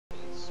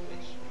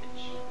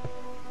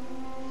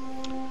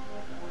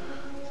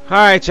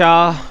Alright,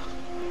 y'all.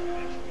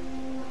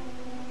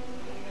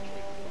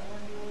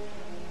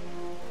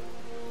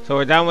 So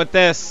we're done with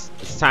this.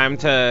 It's time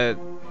to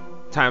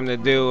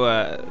do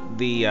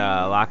the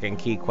lock and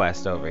key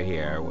quest over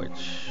here,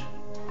 which...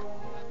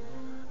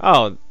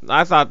 Oh,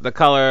 I thought the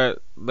color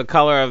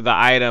of the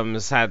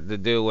items had to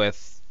do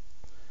with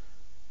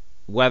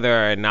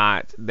whether or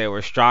not they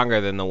were stronger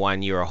than the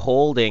one you were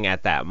holding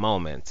at that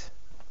moment.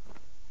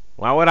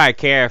 Why would I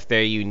care if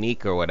they're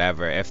unique or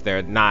whatever if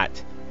they're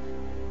not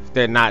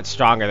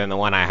stronger than the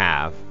one I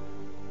have?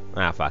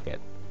 Ah, fuck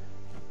it.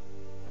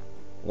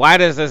 Why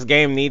does this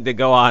game need to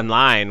go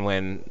online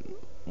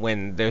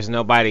when there's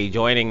nobody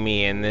joining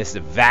me in this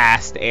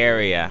vast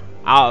area?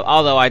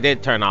 Although I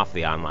did turn off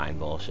the online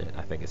bullshit.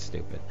 I think it's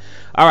stupid.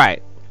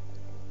 Alright.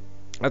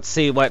 Let's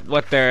see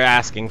what they're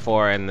asking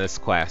for in this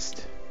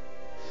quest.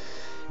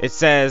 It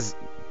says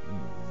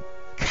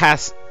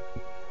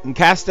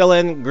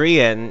Castellan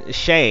Grian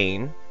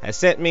Shane has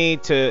sent me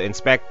to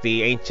inspect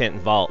the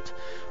ancient vault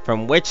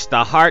from which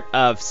the heart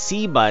of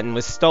Sebun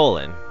was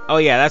stolen. Oh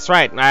yeah, that's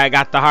right. I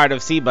got the heart of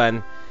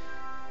Sebun.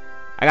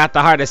 I got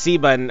the heart of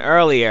Sebun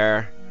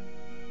earlier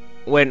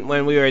when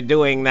we were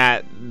doing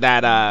that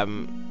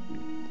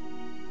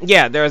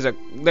yeah, there was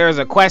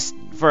a quest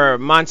for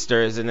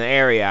monsters in the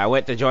area. I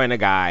went to join a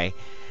guy,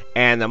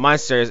 and the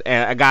monsters,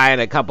 and a guy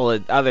and a couple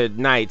of other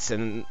knights,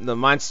 and the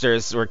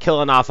monsters were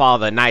killing off all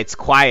the knights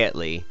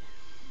quietly.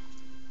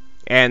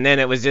 And then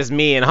it was just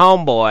me and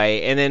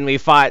homeboy, and then we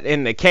fought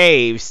in the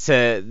caves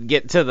to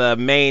get to the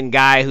main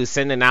guy who's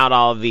sending out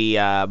all the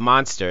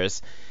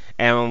monsters.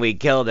 And when we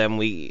killed him,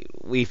 we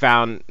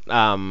found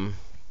a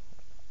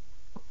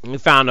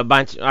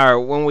bunch,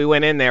 or when we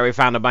went in there, we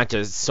found a bunch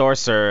of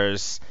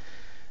sorcerers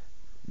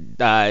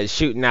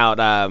shooting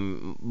out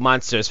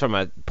monsters from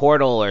a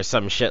portal or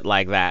some shit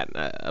like that.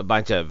 A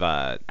bunch of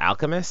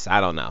alchemists?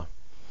 I don't know.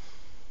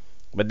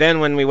 But then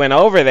when we went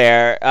over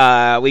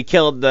there, we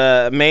killed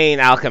the main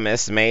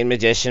alchemist, main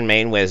magician,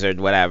 main wizard,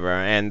 whatever.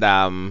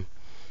 And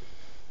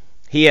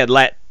he had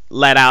let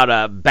out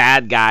a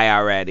bad guy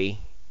already.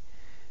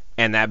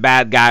 And that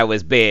bad guy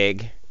was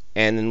big.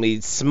 And then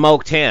we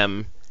smoked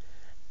him.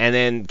 And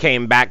then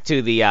came back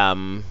to the...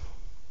 and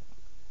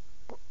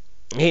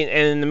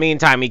in the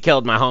meantime, he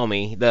killed my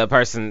homie, the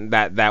person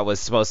that was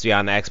supposed to be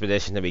on the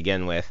expedition to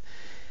begin with.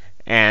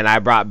 And I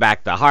brought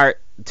back the heart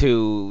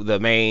to the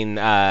main,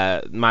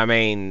 my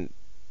main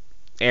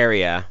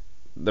area,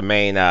 the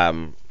main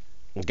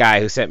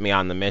guy who sent me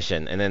on the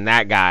mission. And then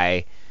that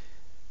guy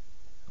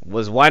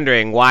was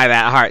wondering why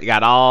that heart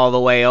got all the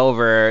way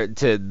over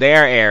to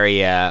their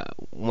area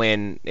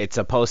when it's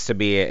supposed to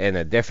be in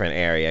a different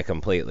area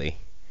completely.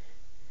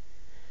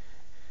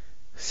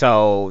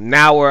 So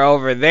now we're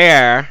over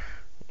there.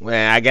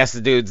 Well, I guess the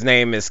dude's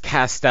name is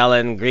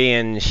Castellan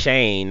Grian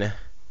Shane.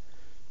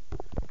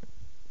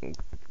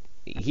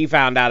 He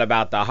found out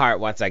about the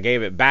heart once I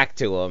gave it back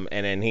to him,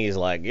 and then he's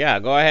like, yeah,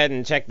 go ahead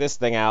and check this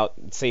thing out,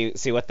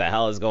 see what the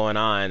hell is going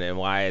on and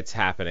why it's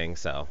happening.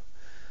 So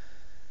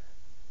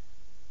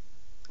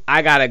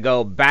I gotta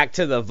go back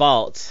to the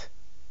vault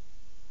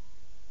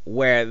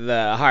where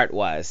the heart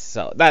was.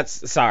 So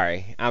that's,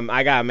 sorry,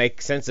 I gotta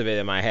make sense of it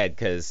in my head,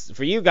 because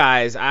for you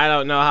guys, I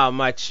don't know how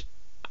much,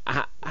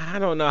 I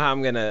don't know how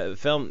I'm gonna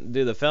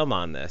do the film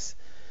on this,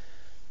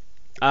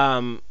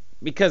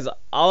 because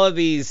all of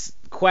these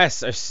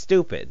quests are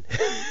stupid.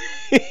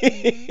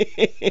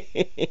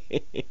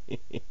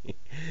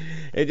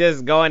 It's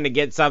just going to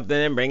get something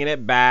and bringing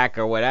it back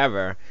or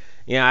whatever.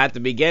 You know, at the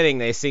beginning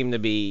they seem to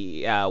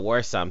be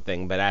worth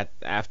something, but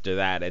after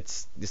that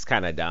it's just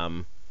kind of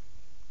dumb.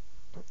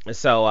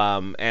 So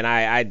and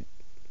I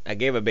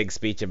gave a big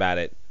speech about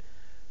it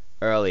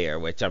earlier,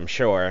 which I'm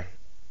sure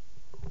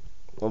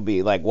will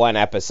be like one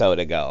episode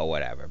ago or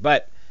whatever.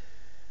 But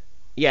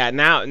yeah,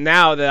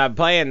 now that I'm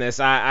playing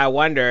this, I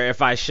wonder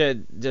if I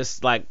should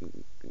just like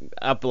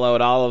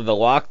upload all of the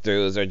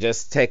walkthroughs or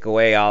just take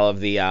away all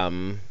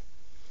the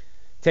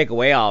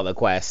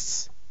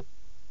quests,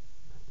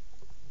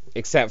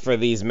 except for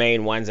these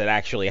main ones that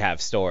actually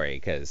have story.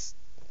 Because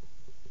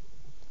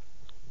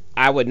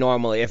I would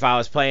normally, if I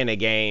was playing a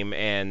game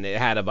and it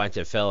had a bunch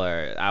of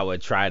filler, I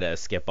would try to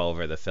skip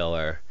over the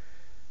filler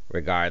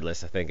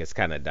regardless. I think it's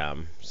kind of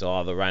dumb. So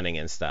all the running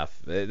and stuff,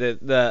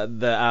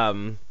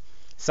 the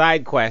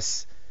side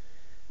quests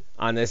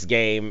on this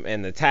game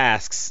and the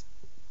tasks,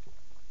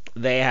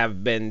 they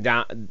have been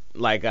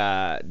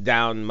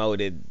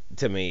downloaded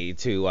to me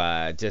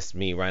to just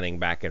me running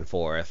back and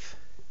forth.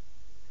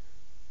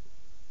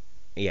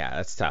 Yeah,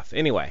 that's tough.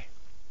 Anyway,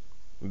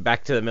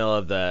 back to the middle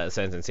of the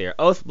sentence here.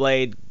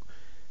 Oathblade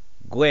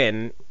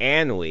Gwyn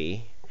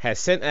Anwi was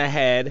sent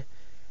ahead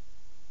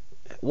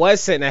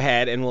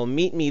and will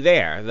meet me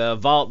there. The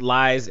vault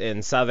lies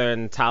in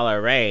southern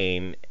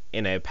Talarain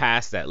in a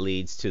pass that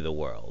leads to the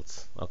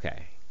worlds.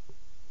 Okay.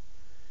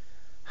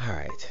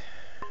 Alright.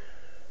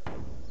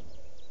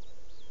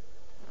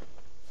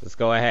 Let's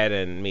go ahead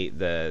and meet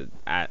the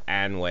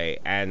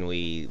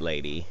Anwi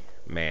lady,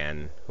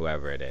 man,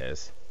 whoever it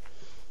is.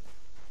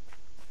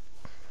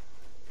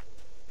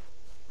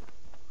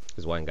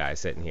 There's one guy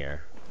sitting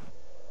here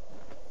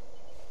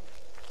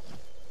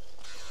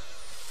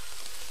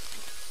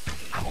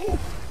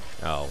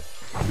Oh.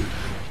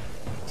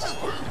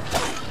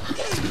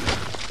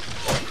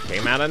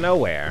 Came out of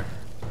nowhere.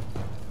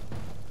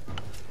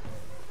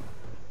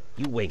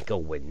 You ain't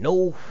going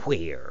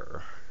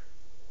nowhere.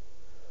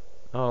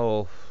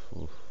 Oh.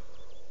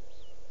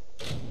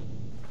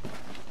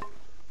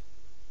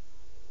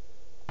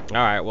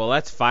 Alright, well,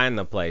 let's find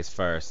the place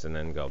first and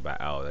then go back.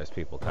 Oh, there's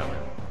people coming.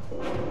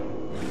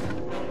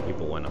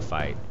 People want to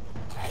fight.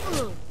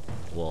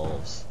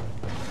 Wolves.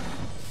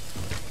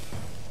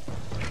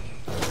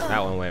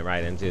 That one went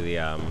right into the,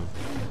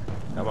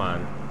 Come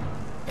on.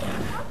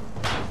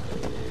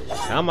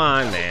 Come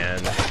on, man.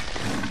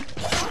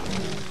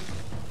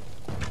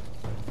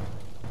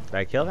 Did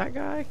I kill that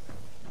guy?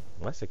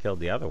 Must have killed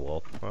the other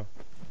wolf. Huh?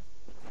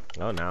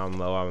 Oh, now I'm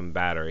low on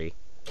battery.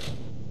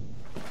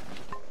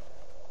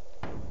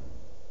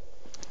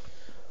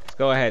 Let's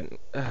go ahead.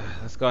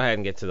 Let's go ahead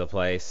and get to the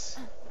place.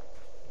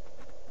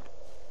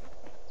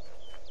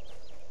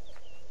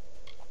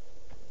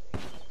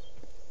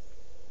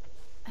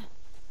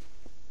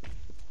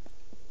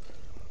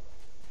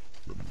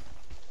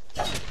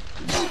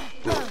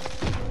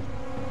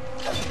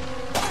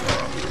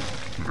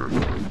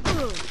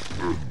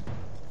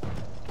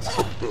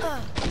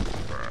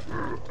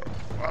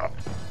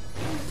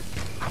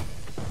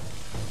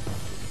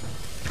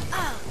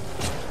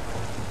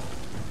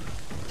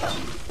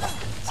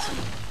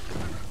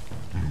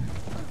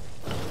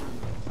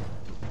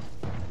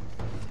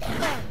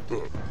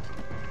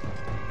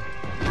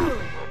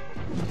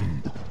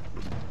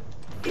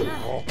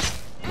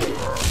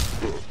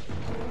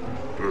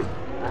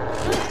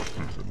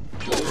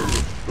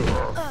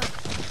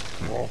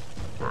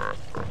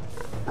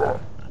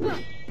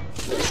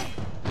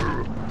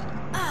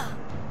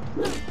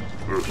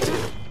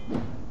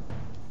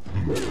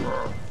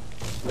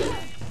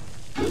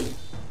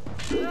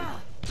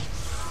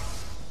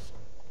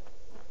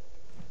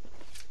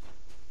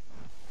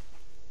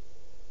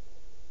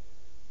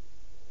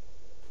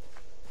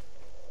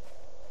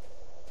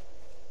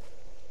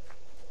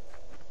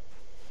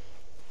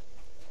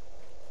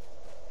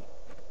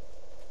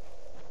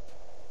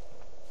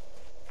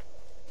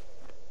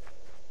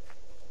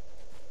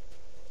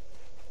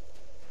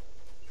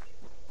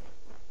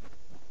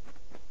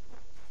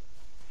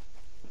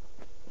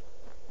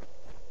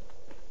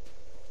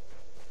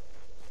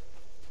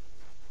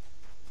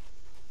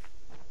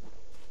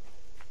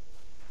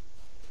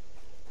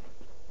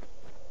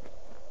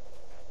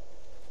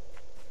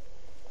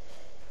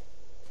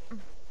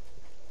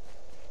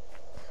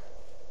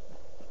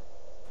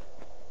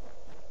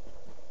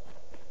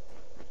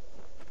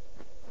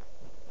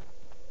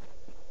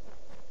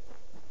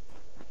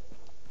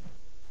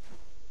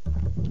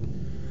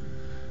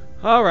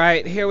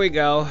 Alright, here we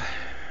go.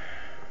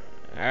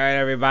 Alright,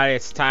 everybody,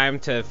 it's time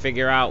to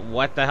figure out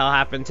what the hell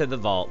happened to the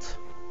vault.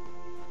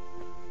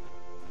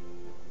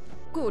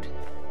 Good.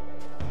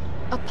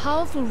 A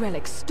powerful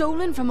relic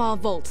stolen from our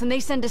vaults, and they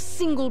send a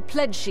single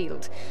pledge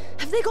shield.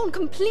 Have they gone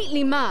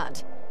completely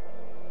mad?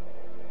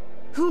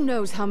 Who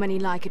knows how many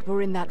like it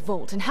were in that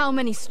vault, and how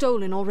many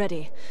stolen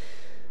already?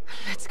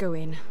 Let's go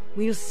in.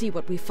 We'll see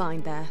what we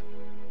find there.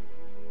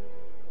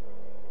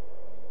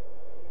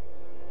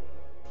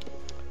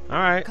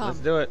 Alright, let's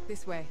do it.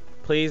 This way.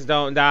 Please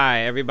don't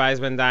die.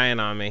 Everybody's been dying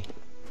on me.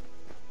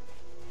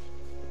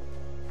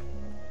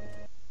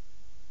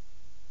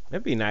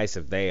 It'd be nice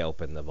if they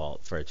opened the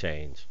vault for a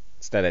change,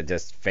 instead of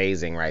just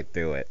phasing right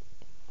through it.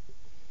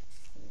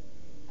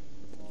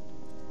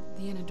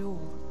 The inner door.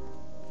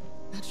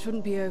 That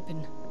shouldn't be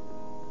open.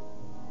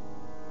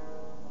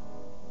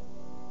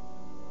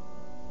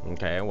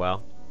 Okay,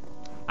 well,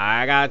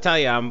 I gotta tell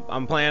you,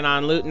 I'm planning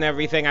on looting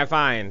everything I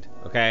find.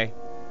 Okay.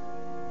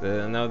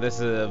 I know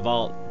this is a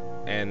vault,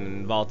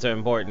 and vaults are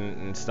important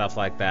and stuff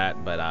like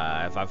that, but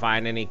if I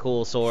find any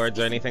cool swords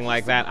or anything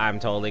like that, I'm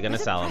totally gonna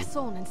sell them. Press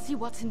on and see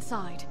what's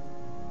inside.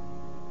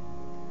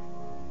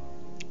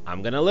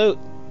 I'm gonna loot.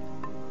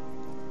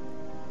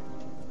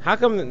 How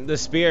come the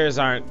spears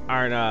aren't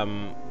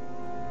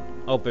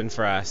open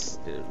for us?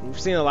 We've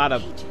seen a lot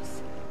of...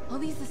 Pages. Are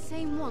these the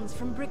same ones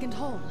from Brigand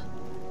Hall?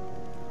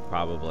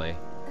 Probably.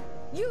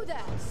 You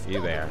there!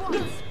 You there.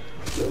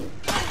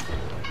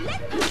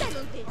 Let me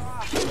settle this.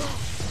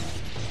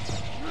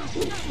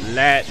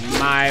 Let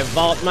my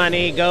vault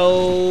money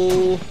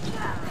go.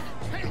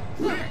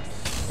 What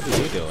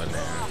are you doing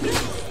there?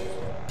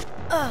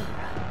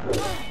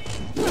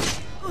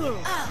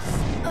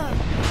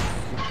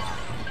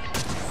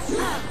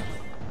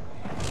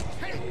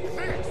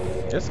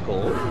 That's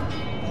cool.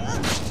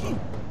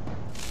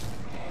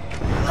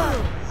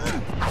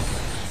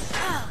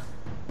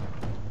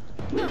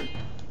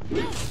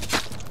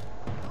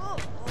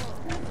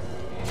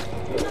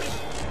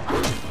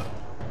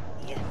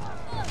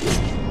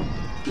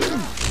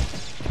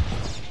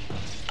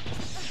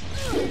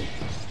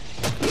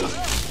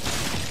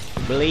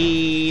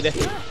 Bleed.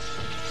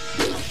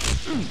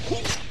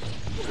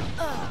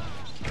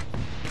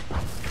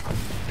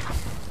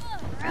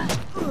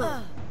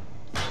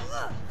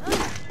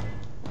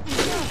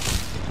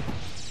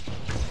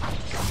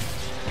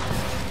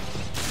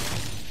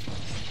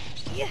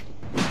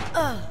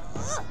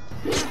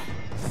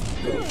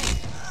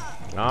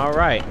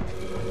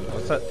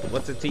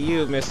 what's it to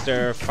you,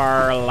 Mr.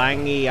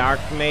 Farlangi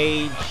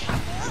Archmage?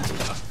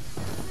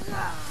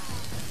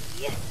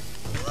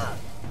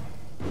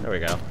 There we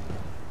go.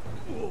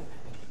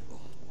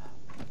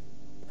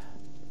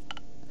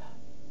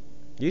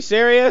 You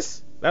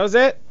serious? That was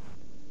it?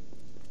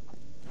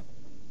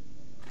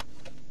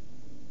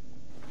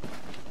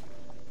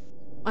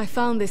 I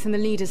found this in the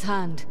leader's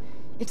hand.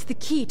 It's the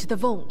key to the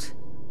vault.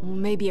 Or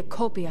maybe a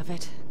copy of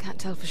it. Can't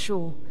tell for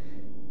sure.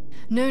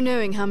 No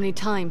knowing how many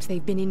times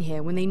they've been in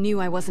here when they knew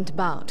I wasn't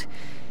about.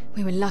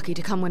 We were lucky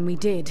to come when we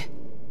did.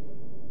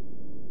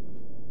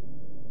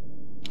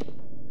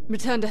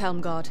 Return to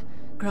Helmguard.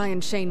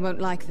 Brian Shane won't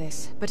like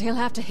this, but he'll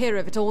have to hear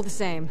of it all the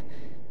same.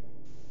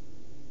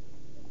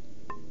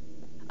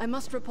 I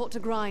must report to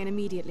Brian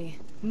immediately.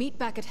 Meet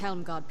back at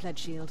Helmguard,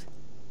 Pledgeshield.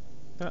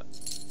 That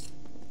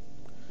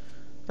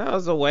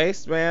was a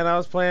waste, man. I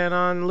was planning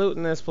on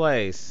looting this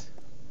place.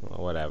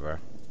 Well, whatever.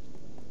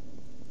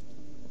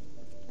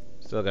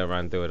 Still gonna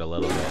run through it a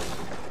little bit.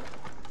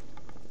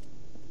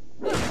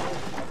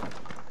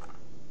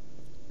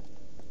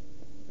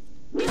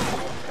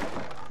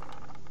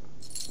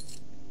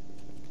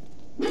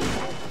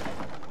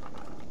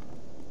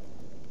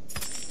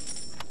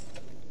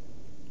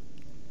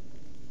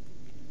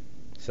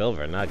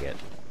 Silver nugget.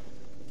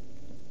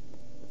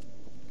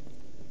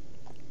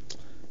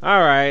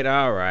 All right.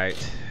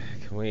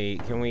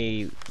 Can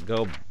we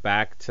go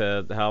back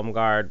to the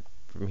Helmguard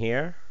from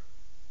here?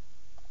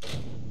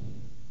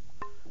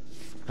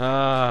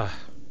 Why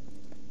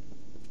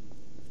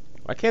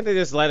can't they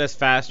just let us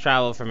fast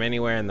travel from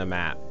anywhere in the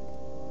map?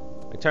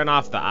 They turn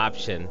off the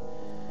option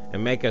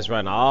and make us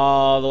run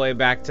all the way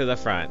back to the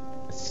front.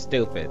 It's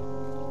stupid.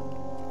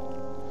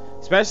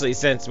 Especially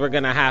since we're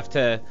gonna have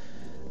to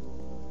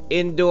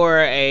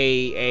endure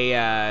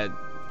a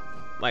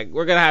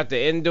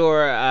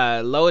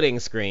loading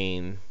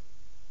screen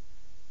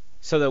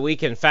so that we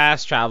can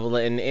fast travel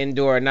and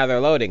endure another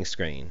loading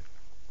screen.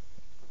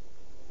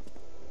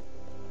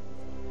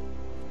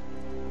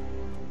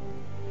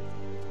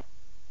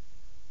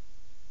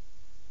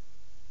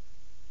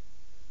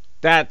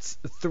 That's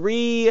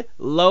 3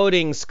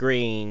 loading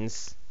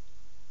screens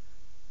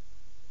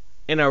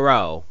in a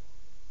row.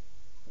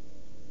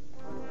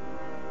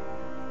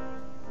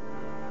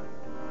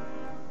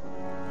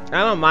 I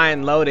don't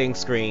mind loading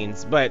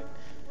screens, but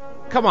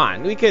come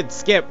on, we could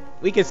skip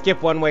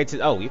one way to...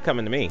 Oh, you're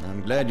coming to me.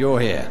 I'm glad you're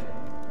here.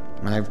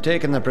 I've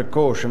taken the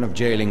precaution of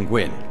jailing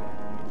Gwyn.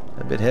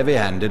 A bit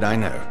heavy-handed, I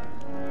know.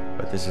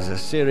 But this is a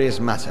serious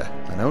matter,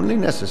 and only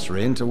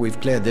necessary until we've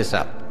cleared this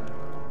up.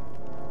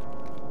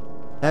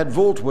 That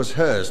vault was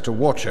hers to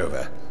watch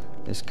over.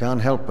 This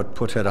can't help but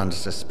put her under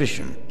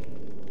suspicion.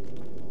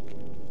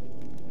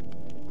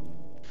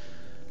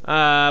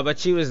 But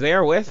she was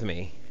there with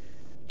me.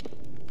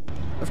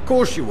 Of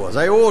course she was.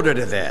 I ordered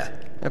her there.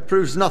 That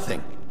proves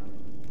nothing.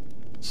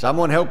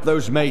 Someone help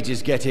those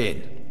mages get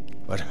in.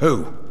 But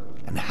who?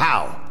 And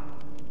how?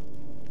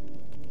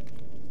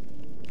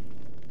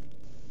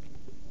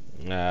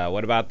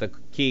 What about the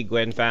key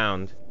Gwyn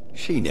found?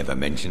 She never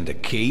mentioned a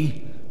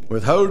key.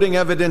 Withholding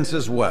evidence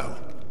as well.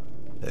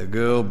 The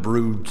girl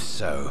broods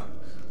so.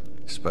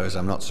 Suppose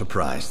I'm not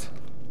surprised.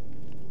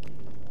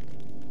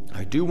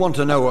 I do want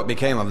to know what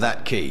became of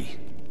that key.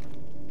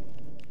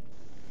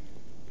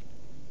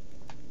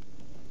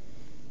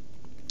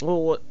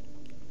 Well, what?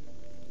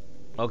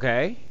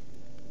 Okay.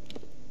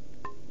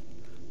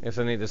 Guess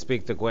I need to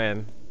speak to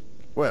Gwyn.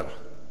 Well,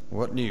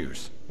 what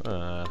news?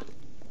 I'm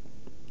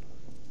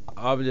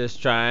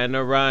just trying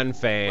to run,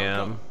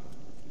 fam.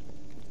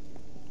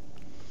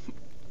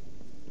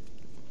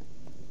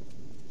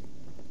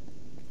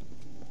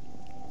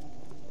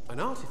 An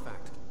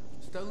artifact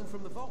stolen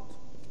from the vault.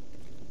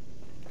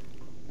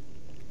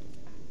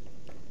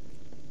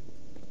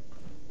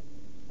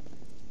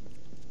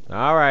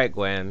 All right,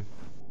 Gwyn.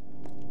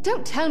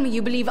 Don't tell me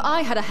you believe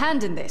I had a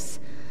hand in this.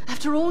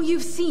 After all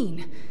you've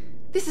seen,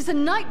 this is a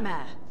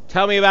nightmare.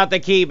 Tell me about the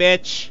key,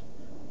 bitch.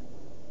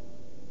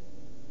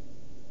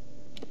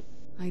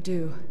 I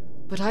do,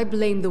 but I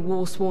blame the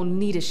Warsworn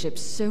leadership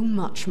so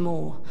much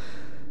more.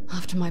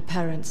 After my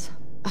parents,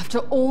 after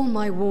all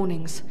my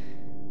warnings.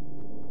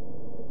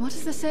 What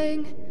is the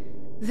saying?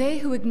 They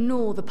who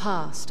ignore the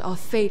past are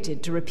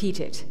fated to repeat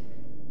it.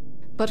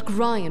 But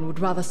Brian would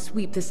rather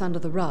sweep this under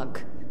the rug.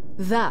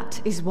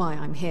 That is why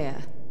I'm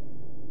here.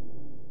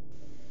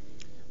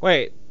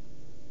 Wait.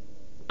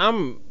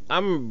 I'm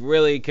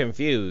really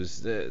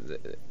confused.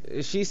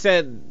 She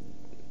said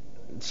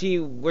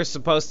we're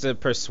supposed to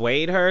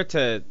persuade her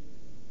to...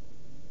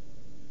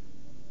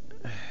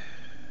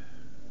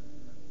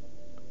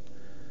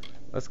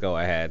 Let's go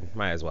ahead.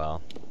 Might as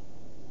well.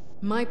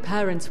 My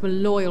parents were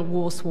loyal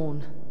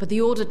Warsworn, but the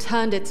Order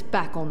turned its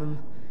back on them.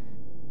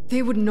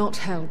 They would not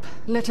help,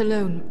 let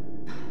alone...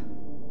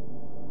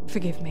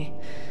 Forgive me.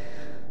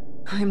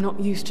 I am not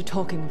used to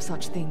talking of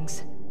such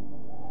things.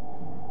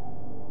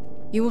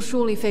 You will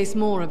surely face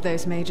more of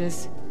those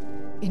mages.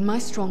 In my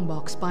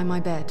strongbox by my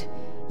bed,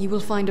 you will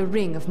find a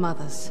ring of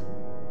mothers.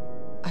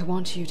 I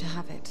want you to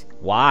have it.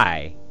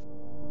 Why?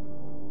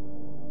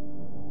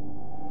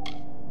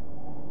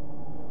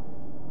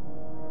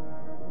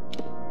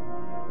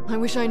 I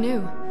wish I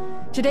knew.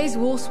 Today's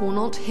Warsworn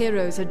aren't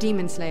heroes or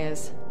demon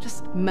slayers,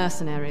 just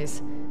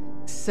mercenaries.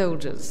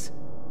 Soldiers.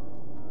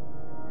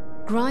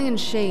 Brian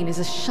Shane is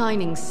a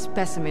shining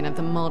specimen of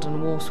the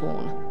modern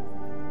Warsworn.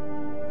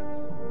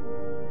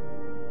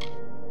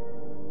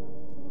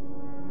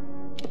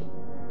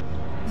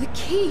 The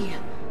key!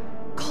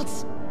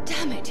 Gods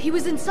damn it, he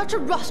was in such a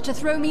rush to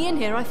throw me in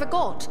here, I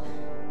forgot.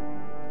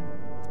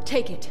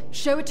 Take it.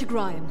 Show it to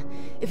Brian.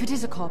 If it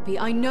is a copy,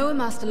 I know a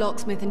master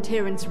locksmith in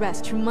Tyrann's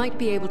Rest who might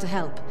be able to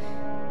help.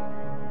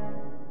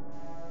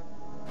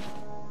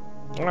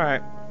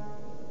 Alright.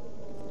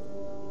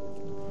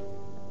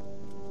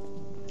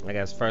 I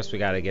guess first we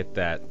gotta get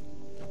that.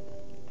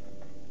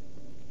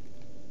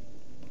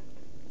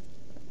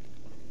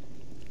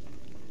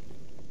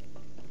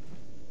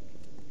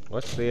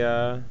 What's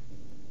the,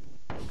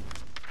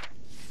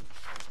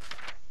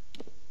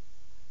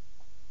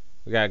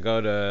 we gotta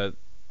go to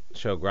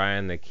show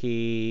Brian the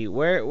key.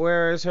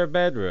 Where is her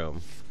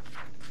bedroom?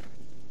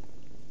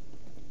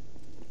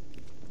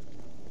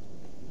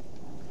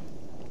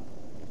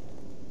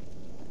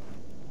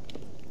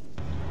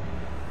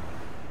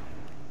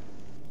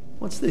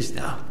 What's this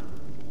now?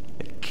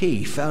 A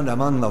key found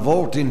among the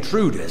vault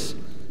intruders.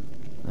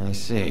 I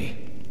see.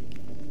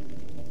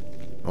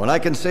 Well, I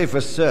can say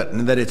for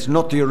certain that it's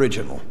not the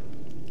original.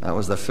 That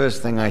was the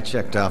first thing I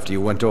checked after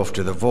you went off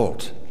to the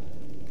vault.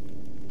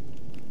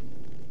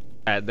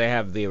 They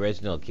have the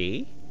original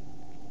key?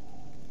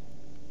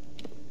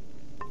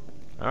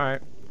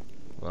 Alright.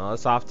 Well,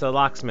 it's off to the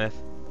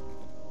locksmith.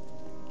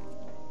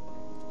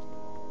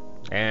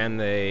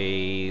 And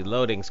the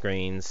loading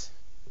screens.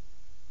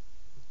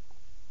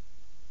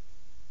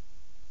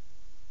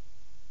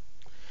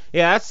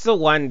 Yeah, that's the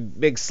one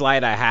big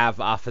slight I have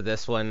off of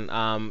this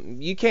one.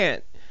 You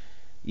can't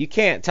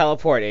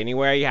teleport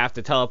anywhere. You have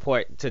to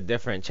teleport to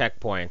different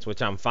checkpoints,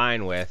 which I'm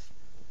fine with.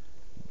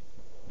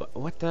 But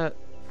what the?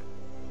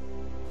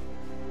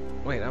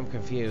 Wait, I'm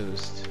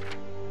confused.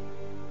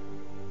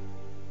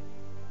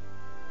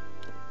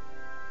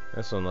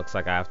 This one looks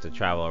like I have to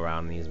travel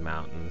around these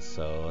mountains,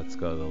 so let's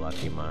go to the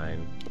Lucky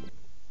Mine.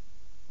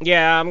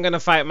 Yeah, I'm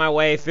gonna fight my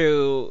way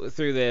through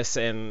this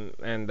and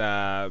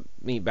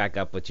meet back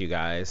up with you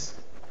guys.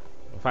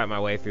 I'll fight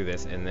my way through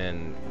this and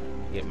then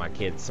get my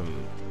kids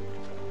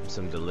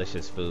some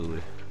delicious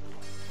food.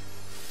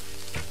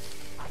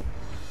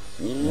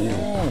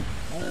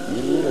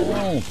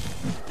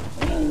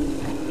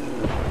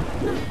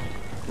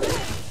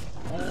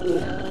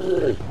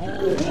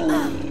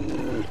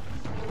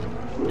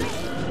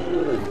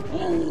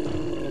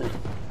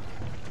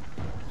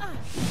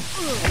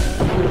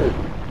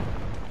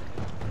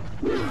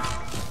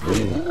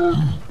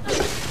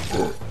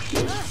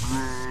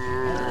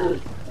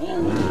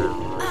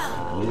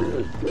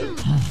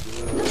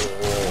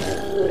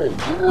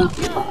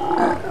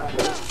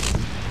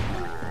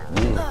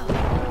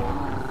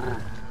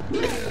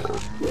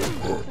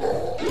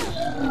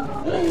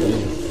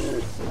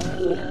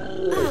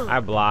 I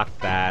blocked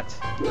that.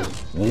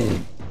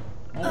 I'm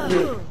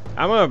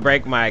gonna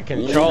break my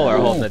controller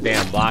holding the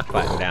damn block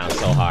button down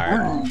so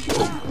hard.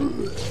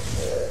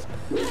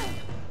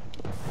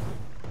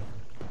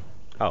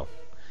 Oh,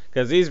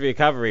 because these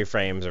recovery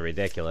frames are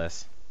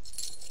ridiculous.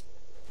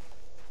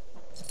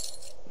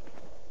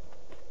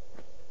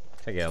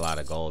 I get a lot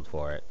of gold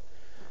for it.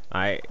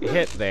 I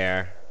hit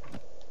there.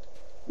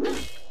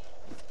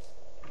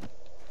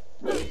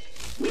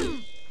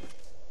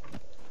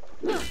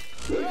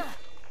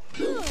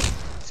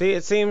 See,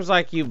 it seems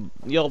like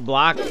you'll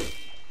block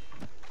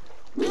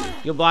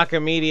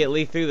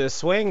immediately through the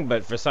swing,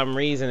 but for some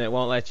reason it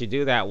won't let you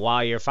do that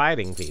while you're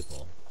fighting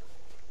people.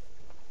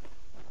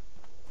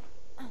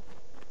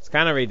 It's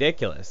kind of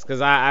ridiculous,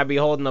 because I be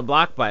holding the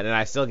block button and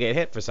I still get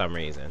hit for some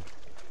reason.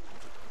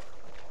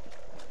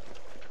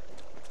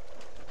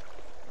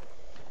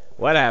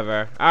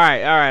 Whatever.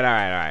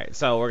 Alright.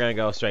 So we're gonna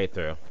go straight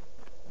through.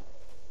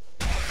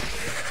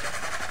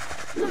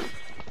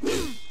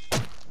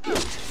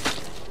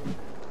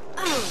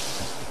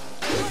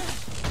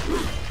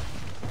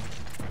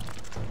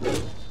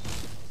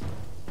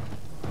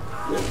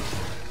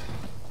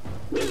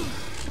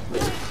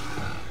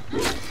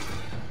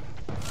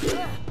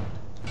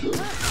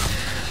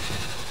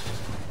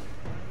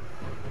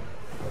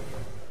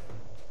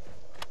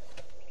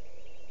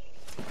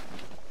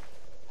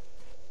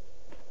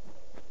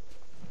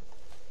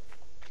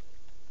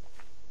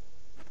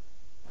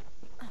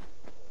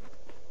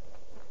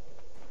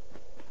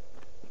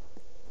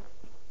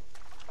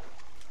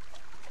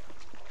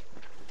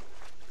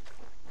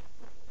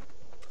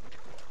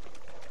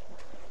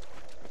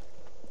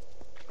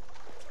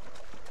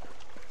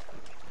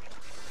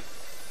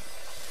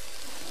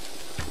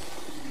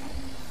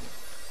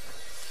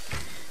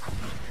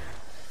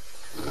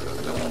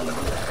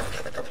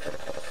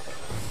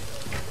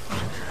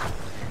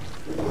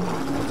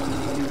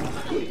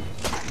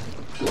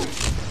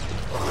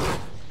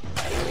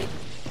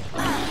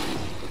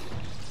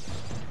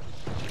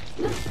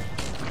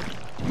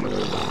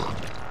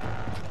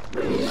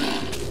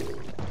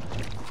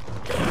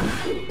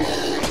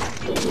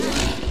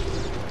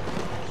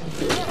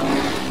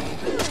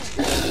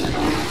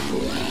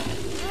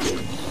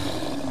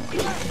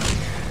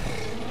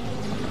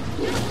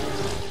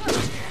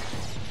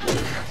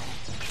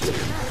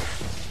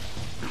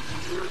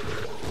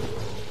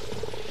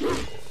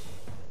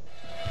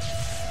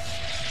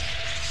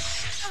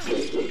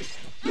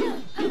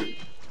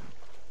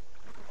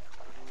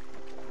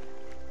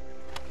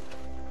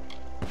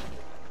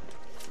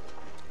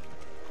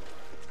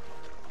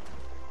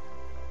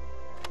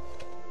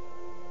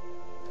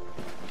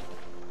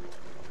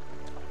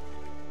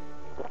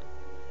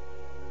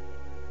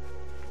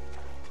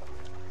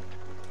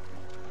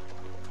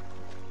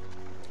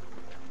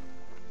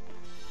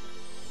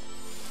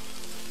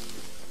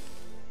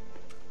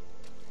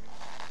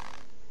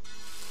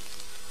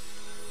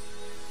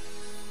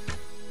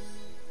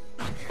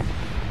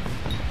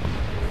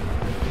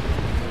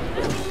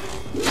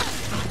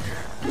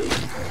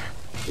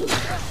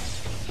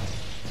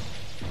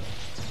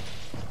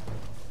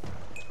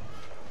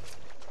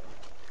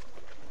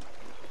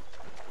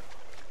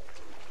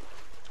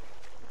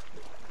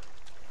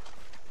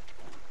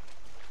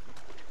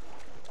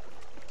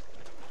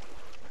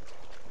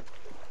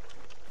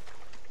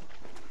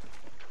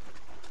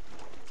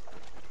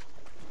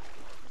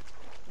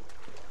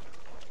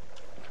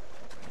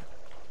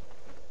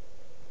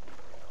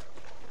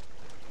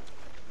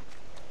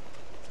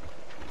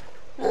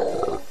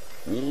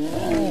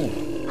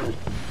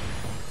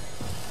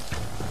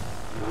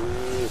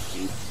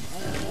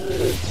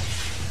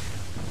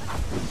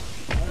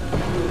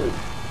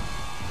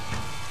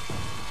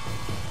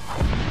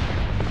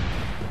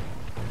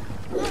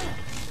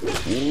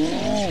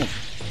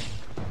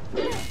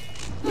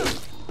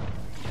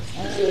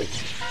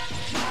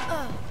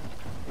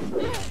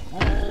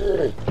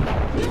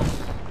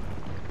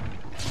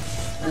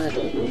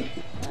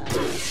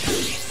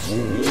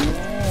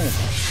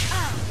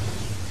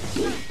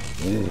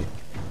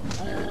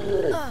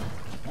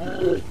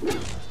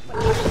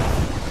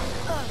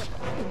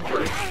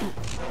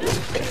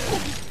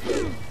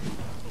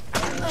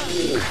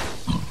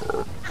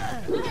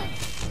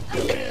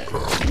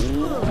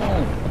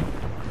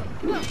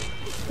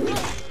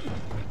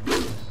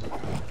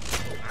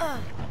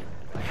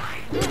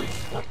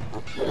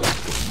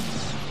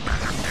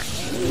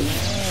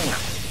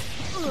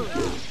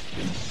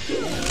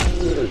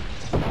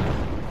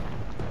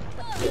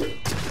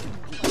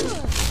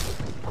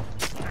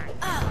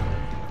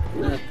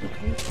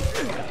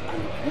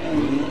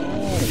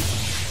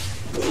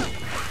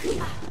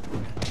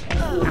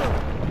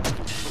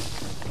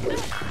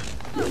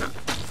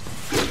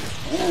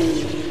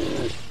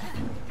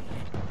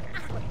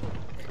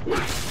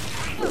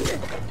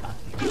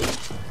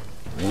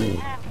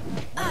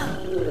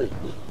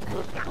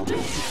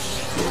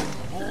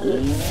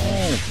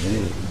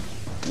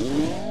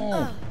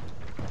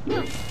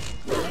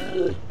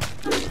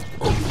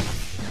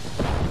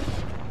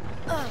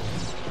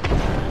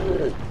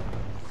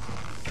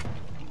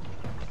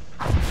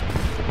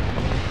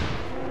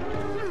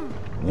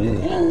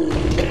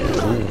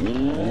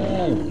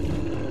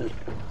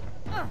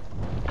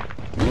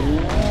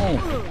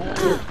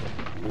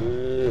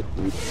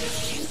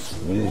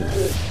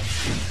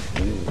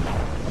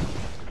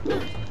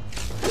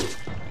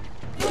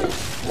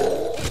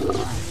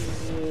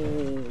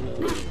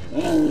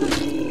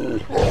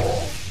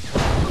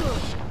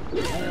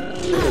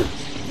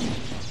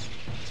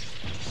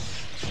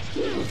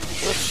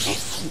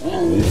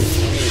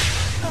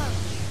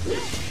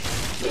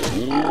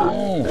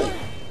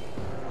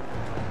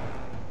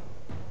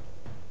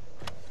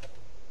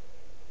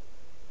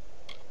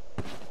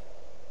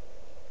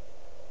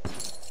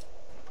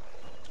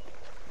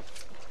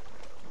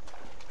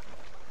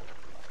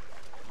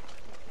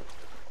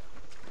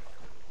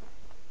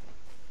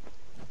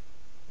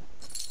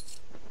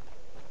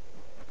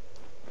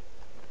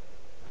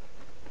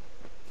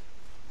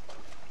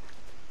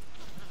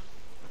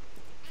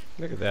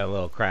 Look at that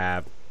little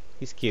crab.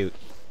 He's cute.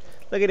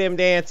 Look at him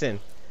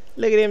dancing.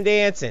 Look at him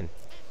dancing.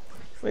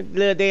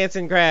 Little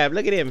dancing crab.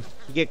 Look at him.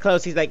 You get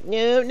close, he's like,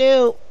 no,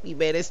 no. You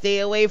better stay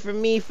away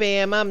from me,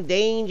 fam. I'm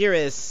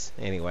dangerous.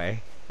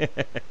 Anyway.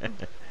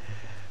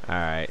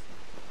 Alright.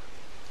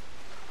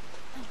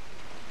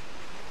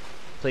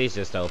 Please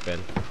just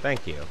open.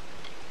 Thank you.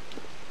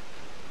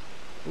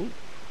 Ooh.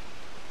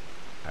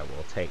 I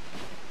will take.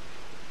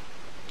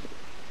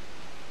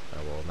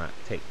 I will not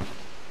take.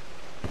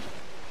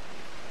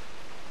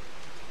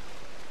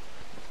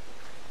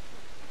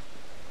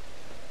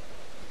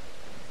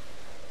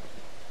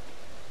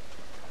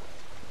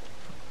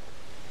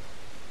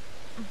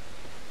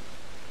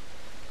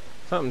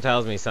 Something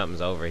tells me something's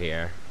over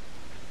here.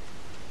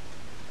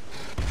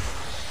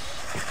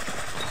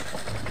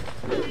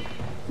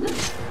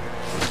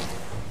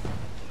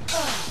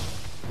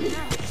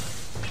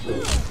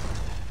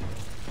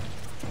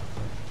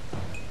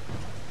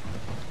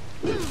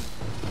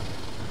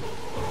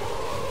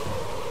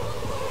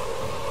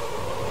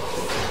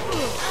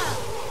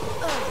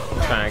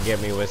 Trying to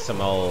get me with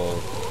some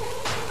old...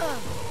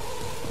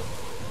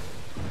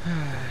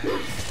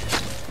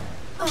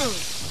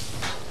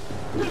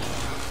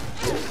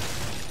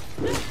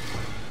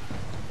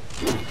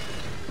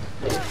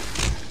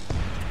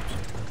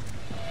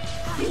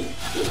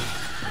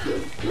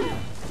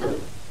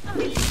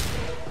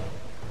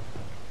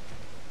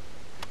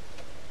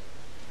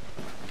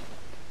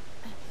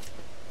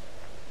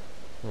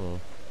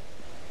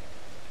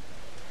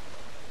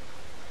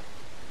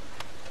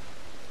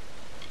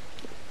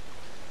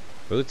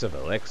 Boots of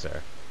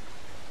Elixir.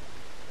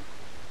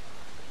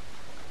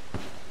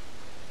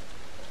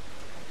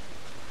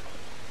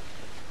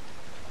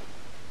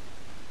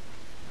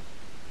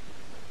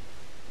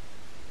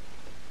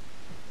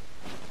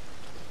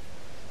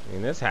 I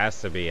mean, this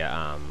has to be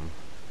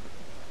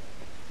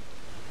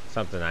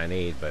something I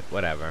need, but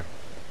whatever.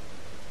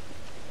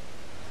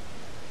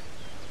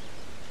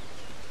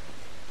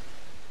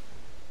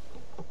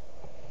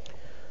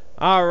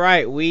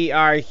 Alright, we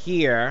are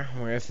here.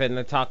 We're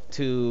finna talk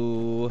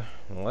to...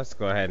 Well, let's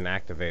go ahead and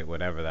activate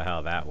whatever the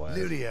hell that was.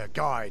 Lyria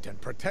guide and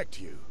protect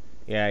you.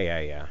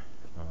 Yeah.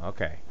 Oh,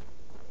 okay.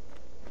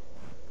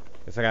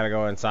 Guess I gotta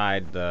go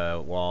inside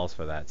the walls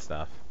for that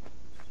stuff.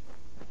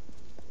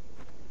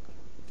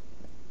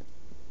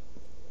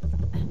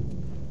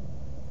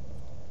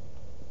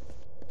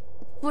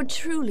 For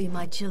truly,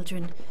 my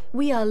children,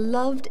 we are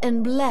loved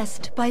and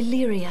blessed by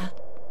Lyria.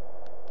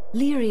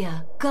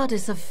 Lyria,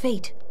 goddess of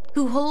fate,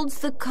 who holds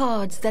the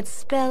cards that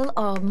spell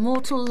our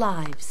mortal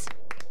lives.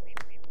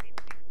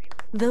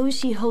 Those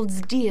she holds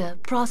dear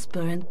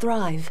prosper and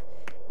thrive,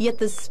 yet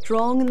the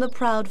strong and the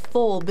proud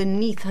fall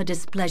beneath her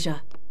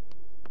displeasure.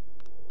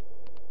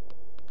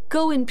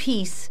 Go in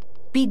peace,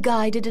 be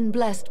guided and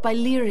blessed by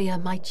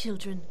Lyria, my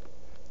children.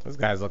 Those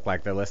guys look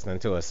like they're listening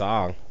to a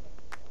song.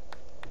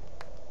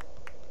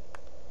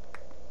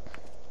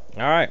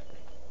 Alright.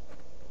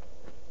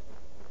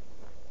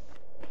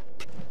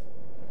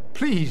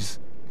 Please,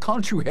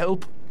 can't you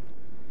help?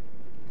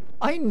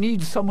 I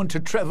need someone to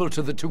travel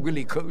to the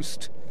Tawili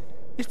coast.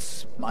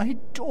 It's my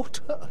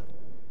daughter.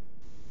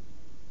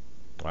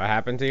 What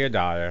happened to your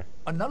daughter?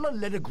 Amalur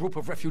led a group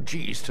of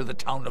refugees to the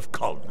town of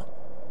Kulm.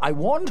 I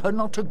warned her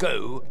not to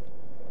go,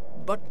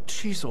 but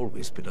she's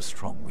always been a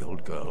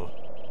strong-willed girl.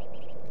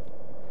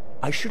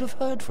 I should have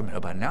heard from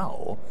her by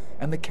now,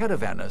 and the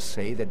caravanners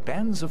say that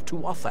bands of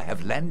Tuatha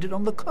have landed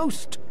on the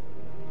coast.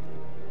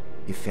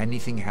 If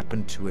anything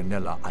happened to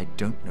Anella, I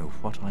don't know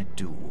what I'd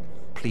do.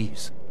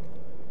 Please,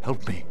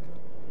 help me.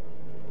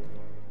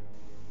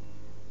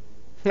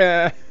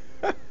 Pay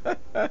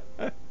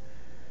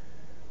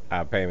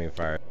me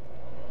first.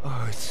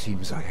 Oh, it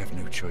seems I have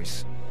no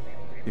choice.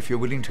 If you're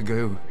willing to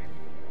go,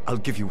 I'll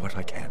give you what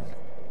I can.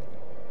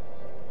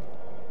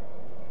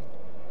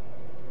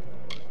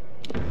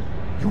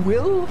 You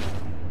will?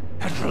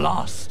 At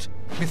last!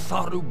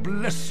 Mitharu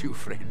bless you,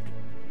 friend.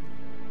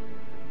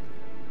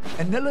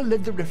 Anella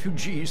led the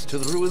refugees to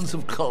the ruins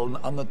of Kuln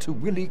on the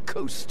Tawili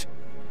coast.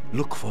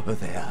 Look for her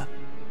there.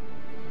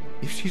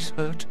 If she's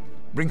hurt,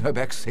 bring her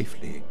back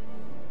safely.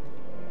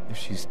 If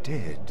she's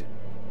dead...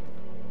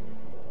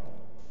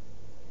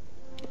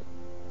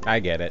 I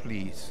get it.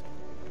 Please,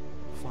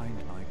 find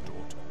my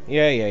daughter.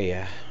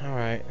 Yeah.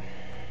 Alright.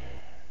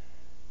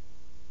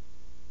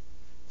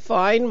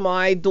 Find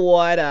my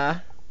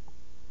daughter.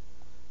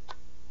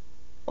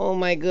 Oh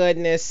my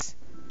goodness.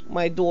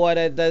 My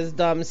daughter does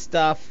dumb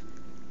stuff.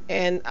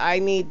 And I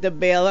need to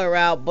bail her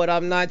out, but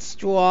I'm not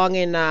strong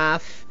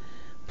enough.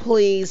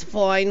 Please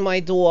find my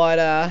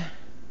daughter.